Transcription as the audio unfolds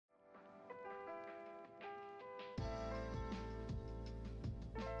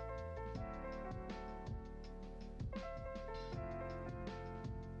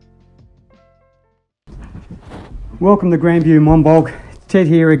Welcome to Grandview Monbulk. Ted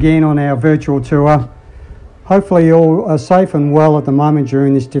here again on our virtual tour. Hopefully you all are safe and well at the moment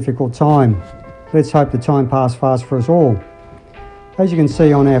during this difficult time. Let's hope the time passes fast for us all. As you can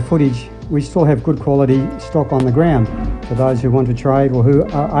see on our footage, we still have good quality stock on the ground for those who want to trade or who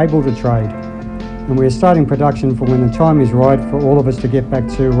are able to trade. And we're starting production for when the time is right for all of us to get back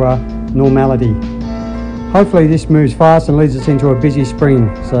to normality. Hopefully this moves fast and leads us into a busy spring.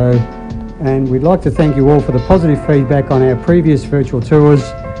 And we'd like to thank you all for the positive feedback on our previous virtual tours,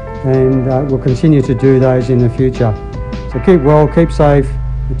 and we'll continue to do those in the future. So keep well, keep safe,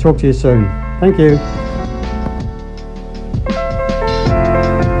 and talk to you soon. Thank you.